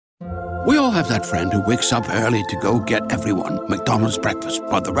We all have that friend who wakes up early to go get everyone McDonald's breakfast,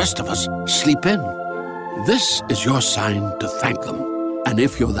 while the rest of us sleep in. This is your sign to thank them. And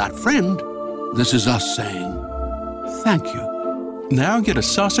if you're that friend, this is us saying thank you. Now get a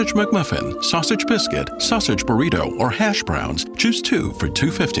sausage McMuffin, sausage biscuit, sausage burrito, or hash browns. Choose 2 for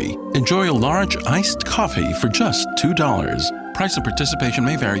 $2.50. Enjoy a large iced coffee for just $2. Price and participation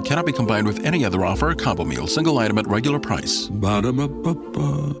may vary. Cannot be combined with any other offer or combo meal. Single item at regular price.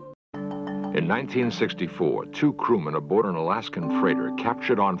 Ba-da-ba-ba-ba. In 1964, 2 crewmen aboard an Alaskan freighter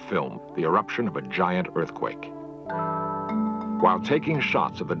captured on film the eruption of a giant earthquake. While taking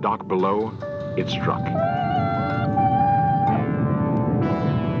shots of the dock below, it struck.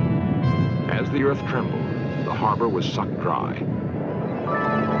 As the earth trembled, the harbor was sucked dry.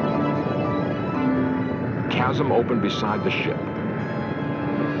 A chasm opened beside the ship.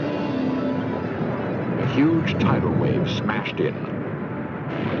 A huge tidal wave smashed in.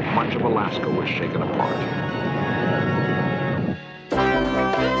 Much of Alaska was shaken apart.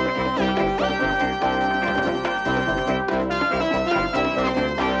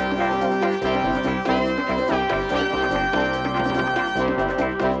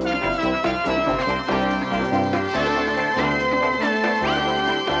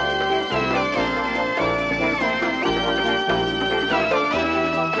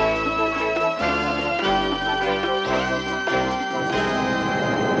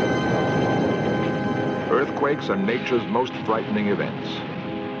 Earthquakes are nature's most frightening events.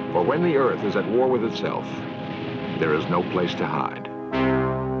 For when the earth is at war with itself, there is no place to hide.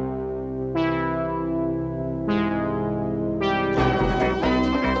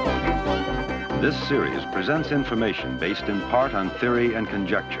 This series presents information based in part on theory and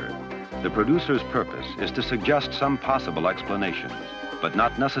conjecture. The producer's purpose is to suggest some possible explanations, but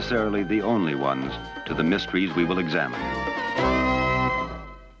not necessarily the only ones, to the mysteries we will examine.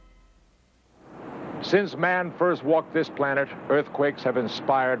 Since man first walked this planet, earthquakes have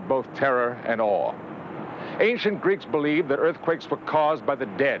inspired both terror and awe. Ancient Greeks believed that earthquakes were caused by the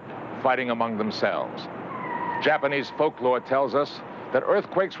dead fighting among themselves. Japanese folklore tells us that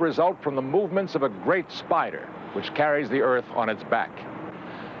earthquakes result from the movements of a great spider, which carries the earth on its back.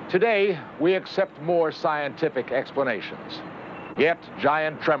 Today, we accept more scientific explanations. Yet,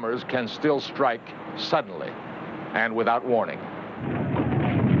 giant tremors can still strike suddenly and without warning.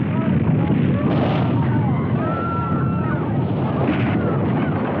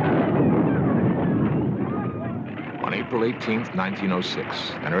 On April 18th,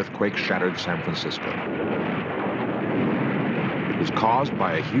 1906, an earthquake shattered San Francisco. It was caused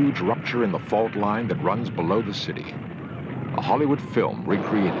by a huge rupture in the fault line that runs below the city. A Hollywood film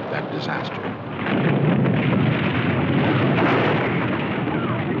recreated that disaster.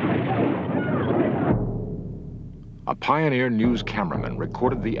 A pioneer news cameraman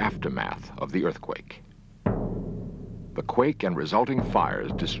recorded the aftermath of the earthquake. The quake and resulting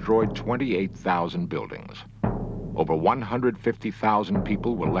fires destroyed 28,000 buildings. Over 150,000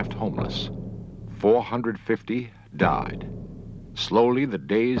 people were left homeless. 450 died. Slowly, the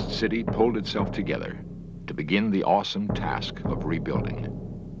dazed city pulled itself together to begin the awesome task of rebuilding.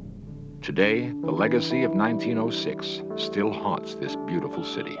 Today, the legacy of 1906 still haunts this beautiful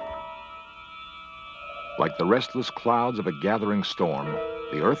city. Like the restless clouds of a gathering storm,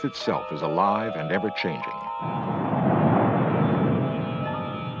 the earth itself is alive and ever-changing.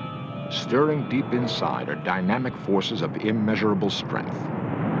 Stirring deep inside are dynamic forces of immeasurable strength.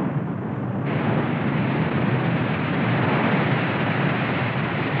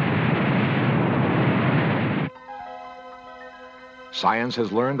 Science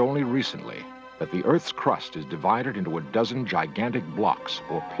has learned only recently that the Earth's crust is divided into a dozen gigantic blocks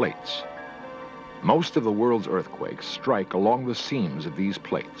or plates. Most of the world's earthquakes strike along the seams of these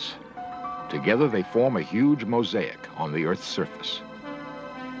plates. Together they form a huge mosaic on the Earth's surface.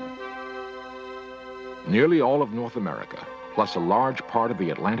 Nearly all of North America, plus a large part of the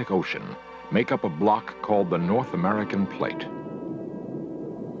Atlantic Ocean, make up a block called the North American Plate.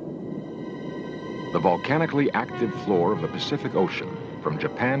 The volcanically active floor of the Pacific Ocean, from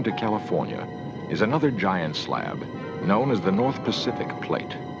Japan to California, is another giant slab known as the North Pacific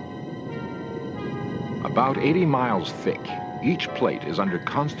Plate. About 80 miles thick, each plate is under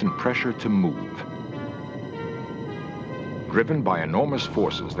constant pressure to move. Driven by enormous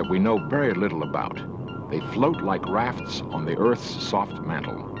forces that we know very little about, they float like rafts on the Earth's soft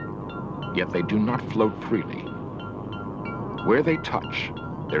mantle. Yet they do not float freely. Where they touch,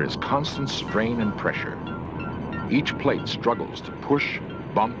 there is constant strain and pressure. Each plate struggles to push,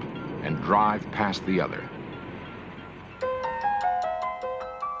 bump, and drive past the other.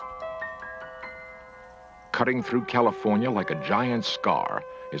 Cutting through California like a giant scar,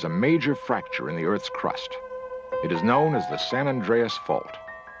 is a major fracture in the Earth's crust. It is known as the San Andreas Fault.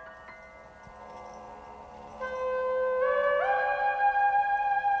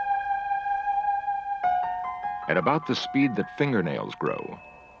 At about the speed that fingernails grow,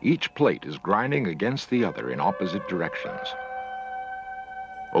 each plate is grinding against the other in opposite directions.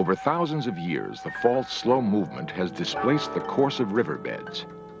 Over thousands of years, the fault's slow movement has displaced the course of riverbeds.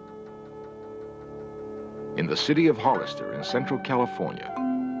 In the city of Hollister in Central California,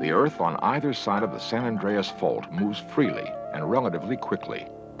 the earth on either side of the San Andreas Fault moves freely and relatively quickly.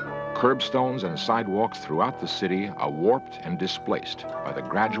 Curbstones and sidewalks throughout the city are warped and displaced by the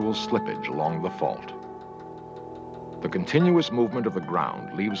gradual slippage along the fault. The continuous movement of the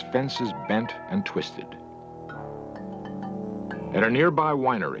ground leaves fences bent and twisted. At a nearby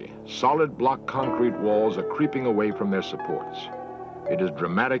winery, solid block concrete walls are creeping away from their supports. It is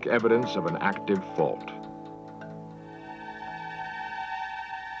dramatic evidence of an active fault.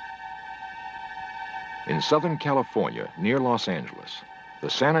 In Southern California, near Los Angeles, the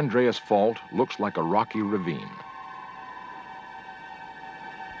San Andreas Fault looks like a rocky ravine.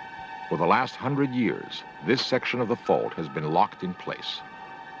 For the last 100 years, this section of the fault has been locked in place.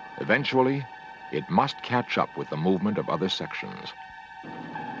 Eventually, it must catch up with the movement of other sections.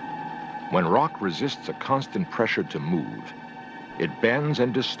 When rock resists a constant pressure to move, it bends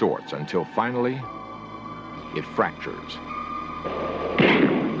and distorts until finally, it fractures.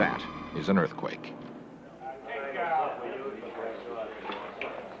 That is an earthquake.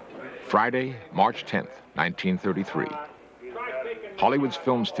 Friday, March 10th, 1933. Hollywood's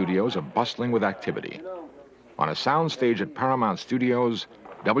film studios are bustling with activity. On a soundstage at Paramount Studios,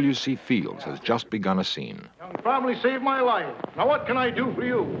 W.C. Fields has just begun a scene. Young family saved my life. Now what can I do for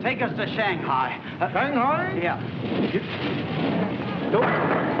you? Take us to Shanghai. Shanghai? Yeah.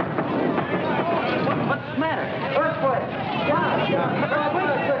 What's the matter? Earthquake.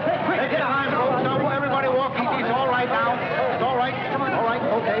 Take your time, folks. Now, everybody walk easy. It's all right now. It's all right. Come on. All right.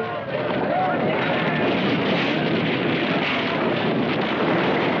 Okay.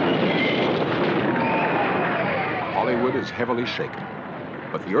 Hollywood is heavily shaken,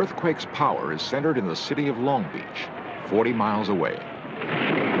 but the earthquake's power is centered in the city of Long Beach, 40 miles away.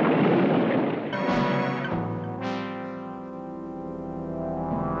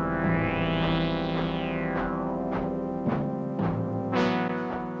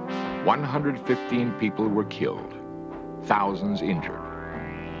 "115 people were killed, thousands injured.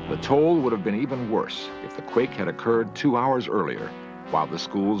 The toll would have been even worse if the quake had occurred 2 hours earlier while the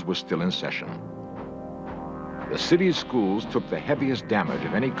schools were still in session. The city's schools took the heaviest damage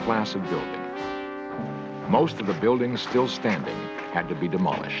of any class of building. Most of the buildings still standing had to be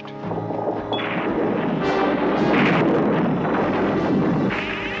demolished.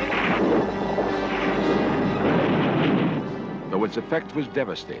 Though its effect was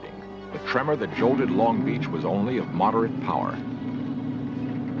devastating, the tremor that jolted Long Beach was only of moderate power.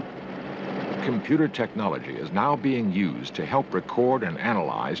 Computer technology is now being used to help record and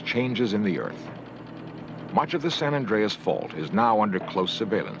analyze changes in the Earth. Much of the San Andreas Fault is now under close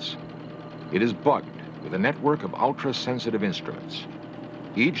surveillance. It is bugged with a network of ultra-sensitive instruments.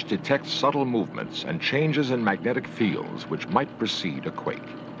 Each detects subtle movements and changes in magnetic fields which might precede a quake.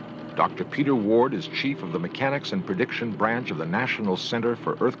 Dr. Peter Ward is chief of the Mechanics and Prediction Branch of the National Center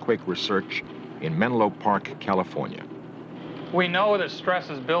for Earthquake Research in Menlo Park, California. We know that stress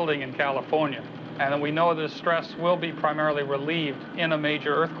is building in California, and that we know that stress will be primarily relieved in a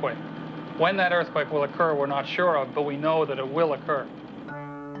major earthquake. When that earthquake will occur, we're not sure of, but we know that it will occur.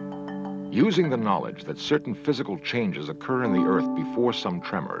 Using the knowledge that certain physical changes occur in the Earth before some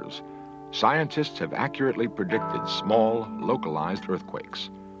tremors, scientists have accurately predicted small, localized earthquakes.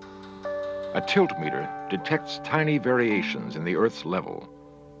 A tilt meter detects tiny variations in the Earth's level.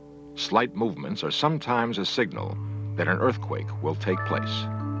 Slight movements are sometimes a signal that an earthquake will take place.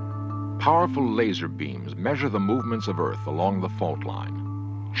 Powerful laser beams measure the movements of Earth along the fault line,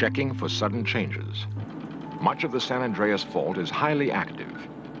 checking for sudden changes. Much of the San Andreas Fault is highly active.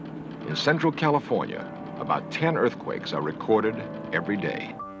 In Central California, about 10 earthquakes are recorded every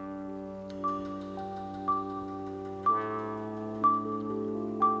day.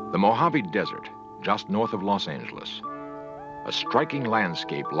 The Mojave Desert, just north of Los Angeles. A striking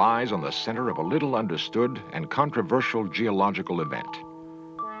landscape lies on the center of a little understood and controversial geological event.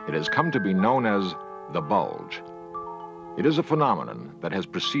 It has come to be known as the bulge. It is a phenomenon that has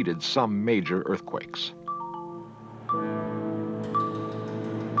preceded some major earthquakes.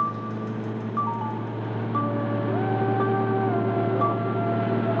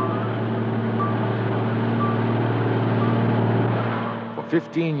 For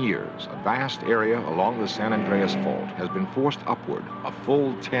 15 years, a vast area along the San Andreas Fault has been forced upward a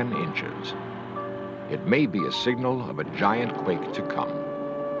full 10 inches. It may be a signal of a giant quake to come.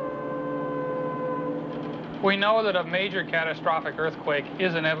 We know that a major catastrophic earthquake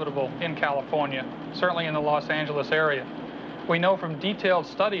is inevitable in California, certainly in the Los Angeles area. We know from detailed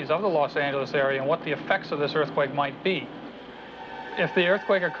studies of the Los Angeles area and what the effects of this earthquake might be. If the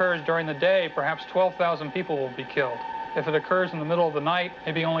earthquake occurs during the day, perhaps 12,000 people will be killed. If it occurs in the middle of the night,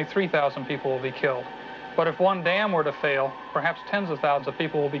 maybe only 3,000 people will be killed. But if one dam were to fail, perhaps tens of thousands of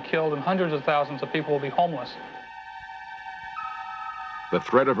people will be killed and hundreds of thousands of people will be homeless. The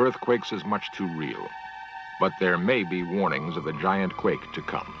threat of earthquakes is much too real, but there may be warnings of a giant quake to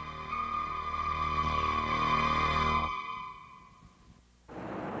come.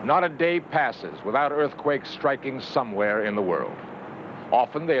 Not a day passes without earthquakes striking somewhere in the world.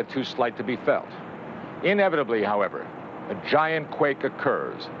 Often they are too slight to be felt. Inevitably, however, a giant quake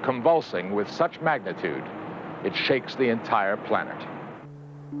occurs, convulsing with such magnitude, it shakes the entire planet.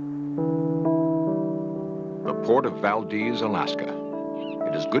 The port of Valdez, Alaska.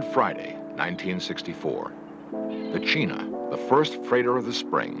 It is Good Friday, 1964. The China, the first freighter of the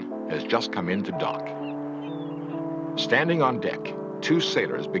spring, has just come into dock. Standing on deck, two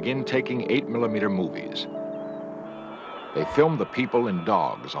sailors begin taking 8mm movies. They film the people and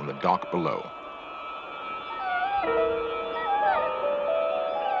dogs on the dock below.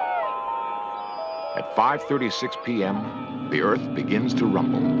 At 5:36 p.m., the earth begins to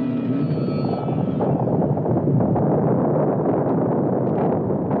rumble.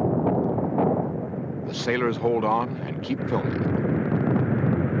 The sailors hold on and keep filming.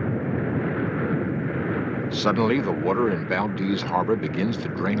 Suddenly, the water in Valdez Harbor begins to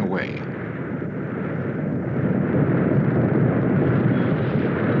drain away.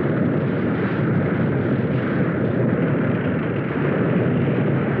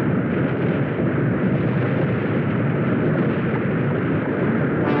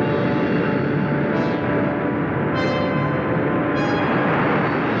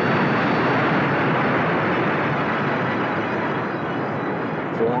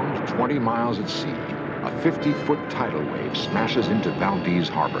 Formed 20 miles at sea, a 50-foot tidal wave smashes into Valdez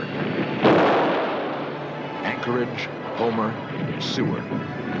Harbor. Anchorage, Homer, Seward,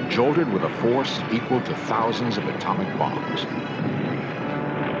 jolted with a force equal to thousands of atomic bombs.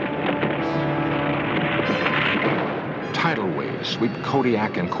 Tidal waves sweep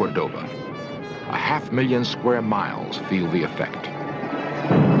Kodiak and Cordova. 500,000 square miles feel the effect.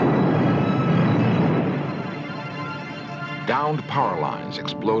 Downed power lines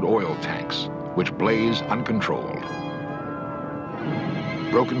explode oil tanks, which blaze uncontrolled.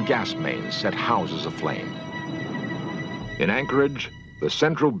 Broken gas mains set houses aflame. In Anchorage, the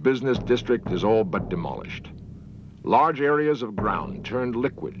central business district is all but demolished. Large areas of ground turned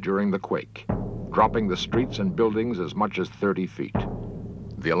liquid during the quake, dropping the streets and buildings as much as 30 feet.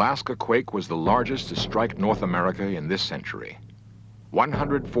 The Alaska quake was the largest to strike North America in this century.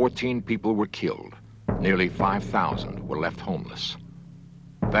 114 people were killed. Nearly 5,000 were left homeless.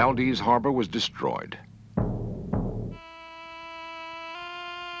 Valdez Harbor was destroyed.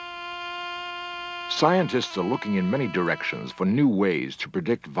 Scientists are looking in many directions for new ways to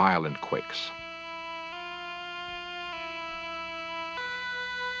predict violent quakes.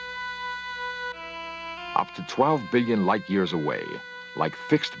 Up to 12 billion light years away, like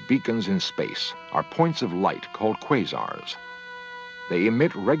fixed beacons in space, are points of light called quasars. They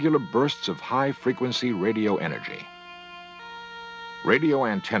emit regular bursts of high-frequency radio energy. Radio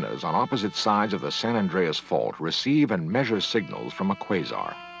antennas on opposite sides of the San Andreas Fault receive and measure signals from a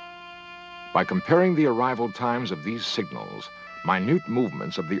quasar. By comparing the arrival times of these signals, minute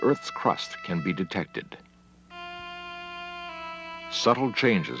movements of the Earth's crust can be detected. Subtle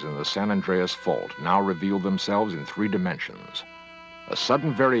changes in the San Andreas Fault now reveal themselves in 3 dimensions. A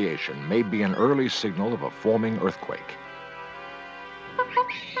sudden variation may be an early signal of a forming earthquake.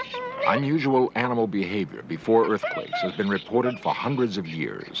 Unusual animal behavior before earthquakes has been reported for hundreds of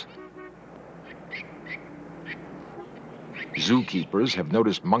years. Zookeepers have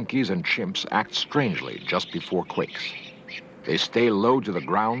noticed monkeys and chimps act strangely just before quakes. They stay low to the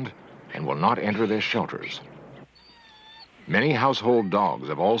ground and will not enter their shelters. Many household dogs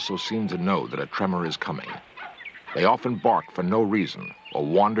have also seemed to know that a tremor is coming. They often bark for no reason or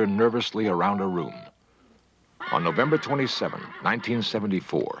wander nervously around a room. On November 27,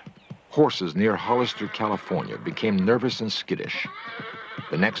 1974, horses near Hollister, California became nervous and skittish.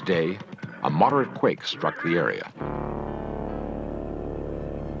 The next day, a moderate quake struck the area.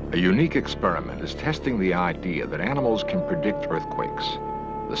 A unique experiment is testing the idea that animals can predict earthquakes.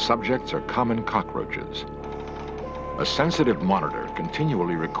 The subjects are common cockroaches. A sensitive monitor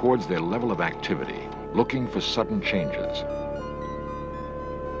continually records their level of activity, looking for sudden changes.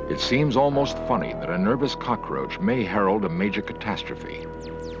 It seems almost funny that a nervous cockroach may herald a major catastrophe,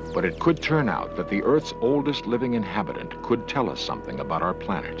 but it could turn out that the Earth's oldest living inhabitant could tell us something about our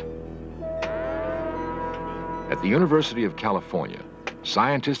planet. At the University of California,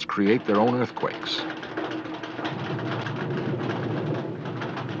 scientists create their own earthquakes.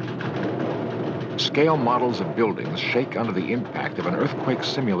 Scale models of buildings shake under the impact of an earthquake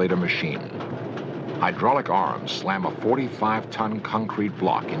simulator machine. Hydraulic arms slam a 45-ton concrete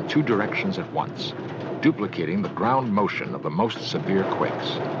block in 2 directions at once, duplicating the ground motion of the most severe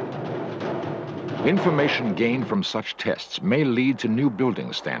quakes. Information gained from such tests may lead to new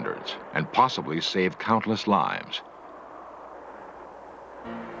building standards and possibly save countless lives.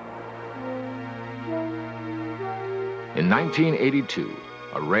 In 1982,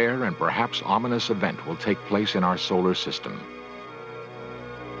 a rare and perhaps ominous event will take place in our solar system.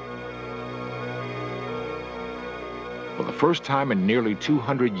 For the first time in nearly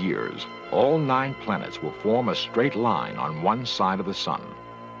 200 years, all 9 planets will form a straight line on one side of the sun.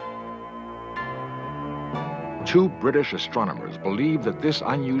 2 British astronomers believe that this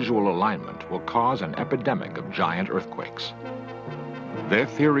unusual alignment will cause an epidemic of giant earthquakes. Their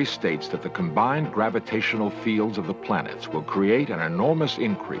theory states that the combined gravitational fields of the planets will create an enormous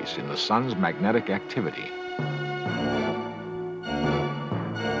increase in the sun's magnetic activity.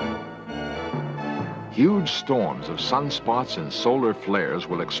 Huge storms of sunspots and solar flares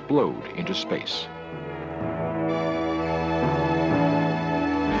will explode into space.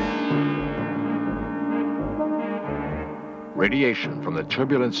 Radiation from the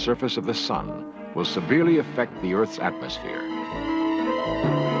turbulent surface of the sun will severely affect the Earth's atmosphere.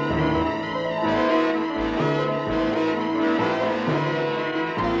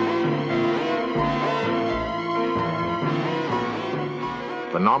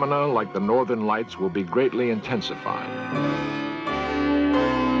 Phenomena like the northern lights will be greatly intensified.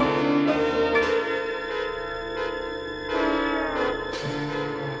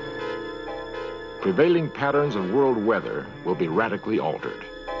 Prevailing patterns of world weather will be radically altered.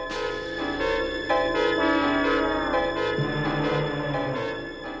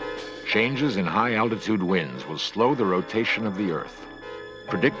 Changes in high-altitude winds will slow the rotation of the Earth.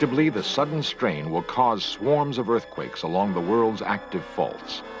 Predictably, the sudden strain will cause swarms of earthquakes along the world's active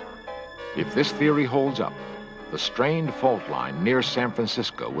faults. If this theory holds up, the strained fault line near San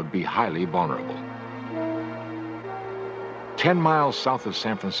Francisco would be highly vulnerable. 10 miles south of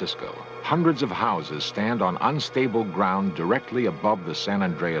San Francisco, hundreds of houses stand on unstable ground directly above the San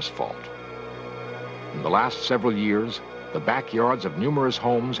Andreas Fault. In the last several years, the backyards of numerous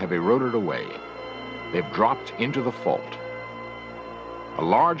homes have eroded away. They've dropped into the fault. A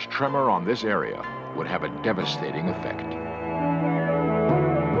large tremor on this area would have a devastating effect.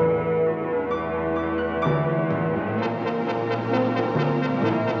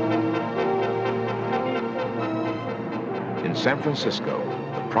 In San Francisco,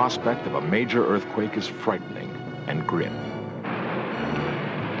 the prospect of a major earthquake is frightening and grim.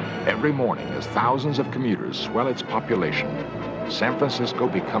 Every morning, as thousands of commuters swell its population, San Francisco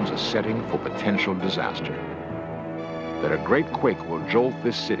becomes a setting for potential disaster. That a great quake will jolt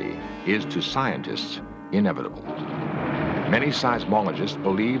this city is, to scientists, inevitable. Many seismologists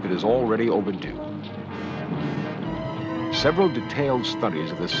believe it is already overdue. Several detailed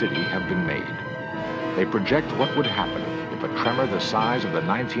studies of the city have been made. They project what would happen if a tremor the size of the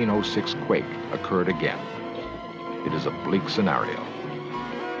 1906 quake occurred again. It is a bleak scenario.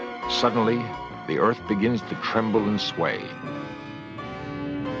 Suddenly, the Earth begins to tremble and sway.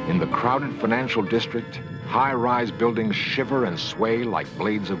 In the crowded financial district, high-rise buildings shiver and sway like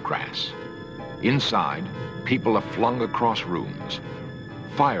blades of grass. Inside, people are flung across rooms.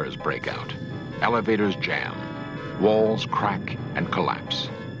 Fires break out. Elevators jam. Walls crack and collapse.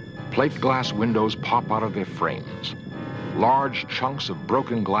 Plate glass windows pop out of their frames. Large chunks of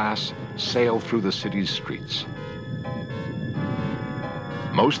broken glass sail through the city's streets.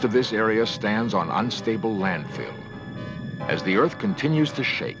 Most of this area stands on unstable landfill. As the Earth continues to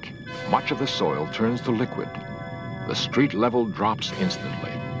shake, much of the soil turns to liquid. The street level drops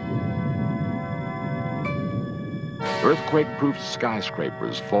instantly. Earthquake-proof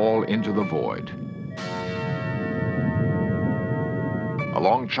skyscrapers fall into the void.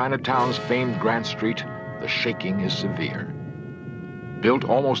 Along Chinatown's famed Grant Street, the shaking is severe. Built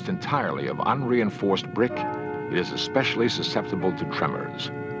almost entirely of unreinforced brick, it is especially susceptible to tremors.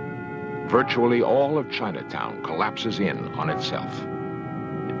 Virtually all of Chinatown collapses in on itself.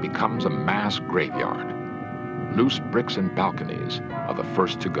 It becomes a mass graveyard. Loose bricks and balconies are the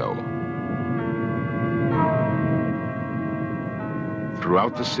first to go.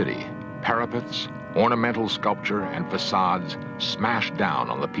 Throughout the city, parapets, ornamental sculpture, and facades smash down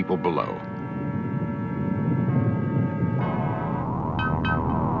on the people below.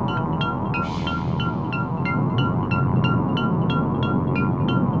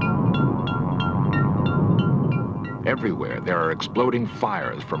 Everywhere, there are exploding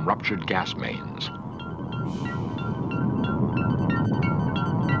fires from ruptured gas mains.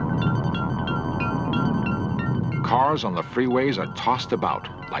 Cars on the freeways are tossed about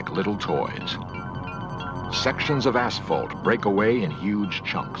like little toys. Sections of asphalt break away in huge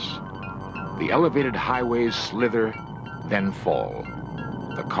chunks. The elevated highways slither, then fall.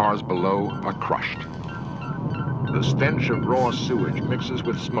 The cars below are crushed. The stench of raw sewage mixes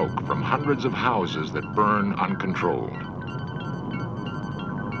with smoke from hundreds of houses that burn uncontrolled.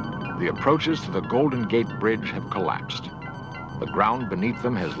 The approaches to the Golden Gate Bridge have collapsed. The ground beneath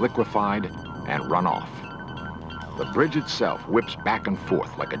them has liquefied and run off. The bridge itself whips back and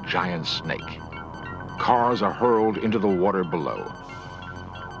forth like a giant snake. Cars are hurled into the water below.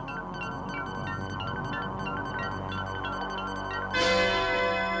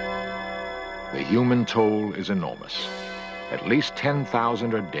 The human toll is enormous. At least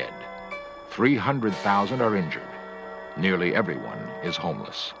 10,000 are dead. 300,000 are injured. Nearly everyone is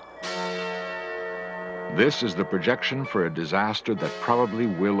homeless. This is the projection for a disaster that probably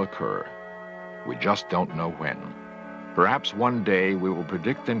will occur. We just don't know when. Perhaps one day we will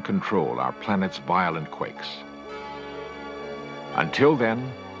predict and control our planet's violent quakes. Until then,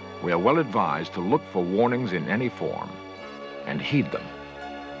 we are well advised to look for warnings in any form and heed them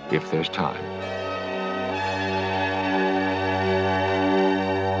if there's time.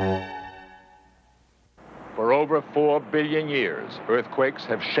 For over 4 billion years, earthquakes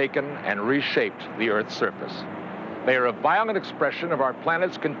have shaken and reshaped the Earth's surface. They are a violent expression of our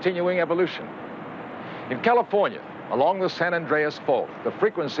planet's continuing evolution. In California, along the San Andreas Fault, the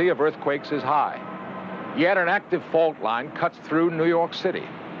frequency of earthquakes is high. Yet an active fault line cuts through New York City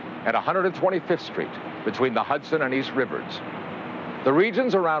at 125th Street between the Hudson and East Rivers. The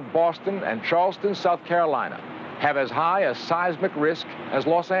regions around Boston and Charleston, South Carolina, have as high a seismic risk as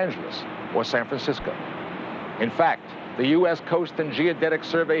Los Angeles or San Francisco. In fact, the U.S. Coast and Geodetic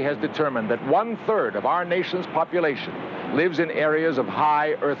Survey has determined that 1/3 of our nation's population lives in areas of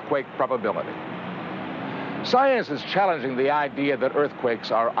high earthquake probability. Science is challenging the idea that earthquakes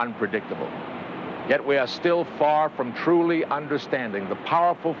are unpredictable. Yet we are still far from truly understanding the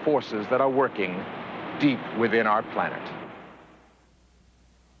powerful forces that are working deep within our planet.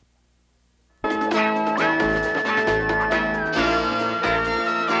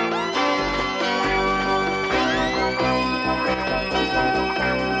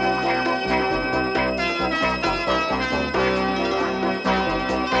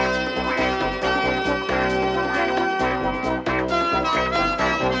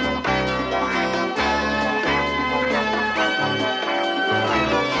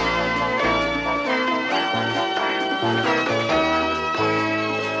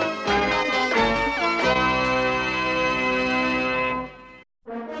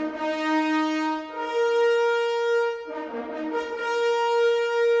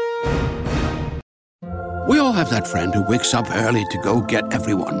 We all have that friend who wakes up early to go get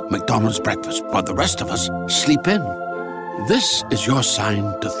everyone McDonald's breakfast, while the rest of us sleep in. This is your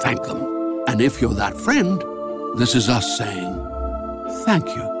sign to thank them. And if you're that friend, this is us saying thank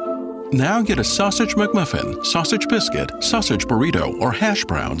you. Now get a sausage McMuffin, sausage biscuit, sausage burrito, or hash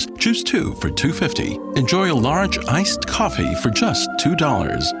browns. Choose 2 for $2.50. Enjoy a large iced coffee for just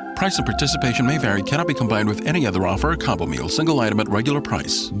 $2. Price and participation may vary. Cannot be combined with any other offer or combo meal. Single item at regular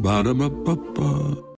price. Ba-da-ba-ba-ba.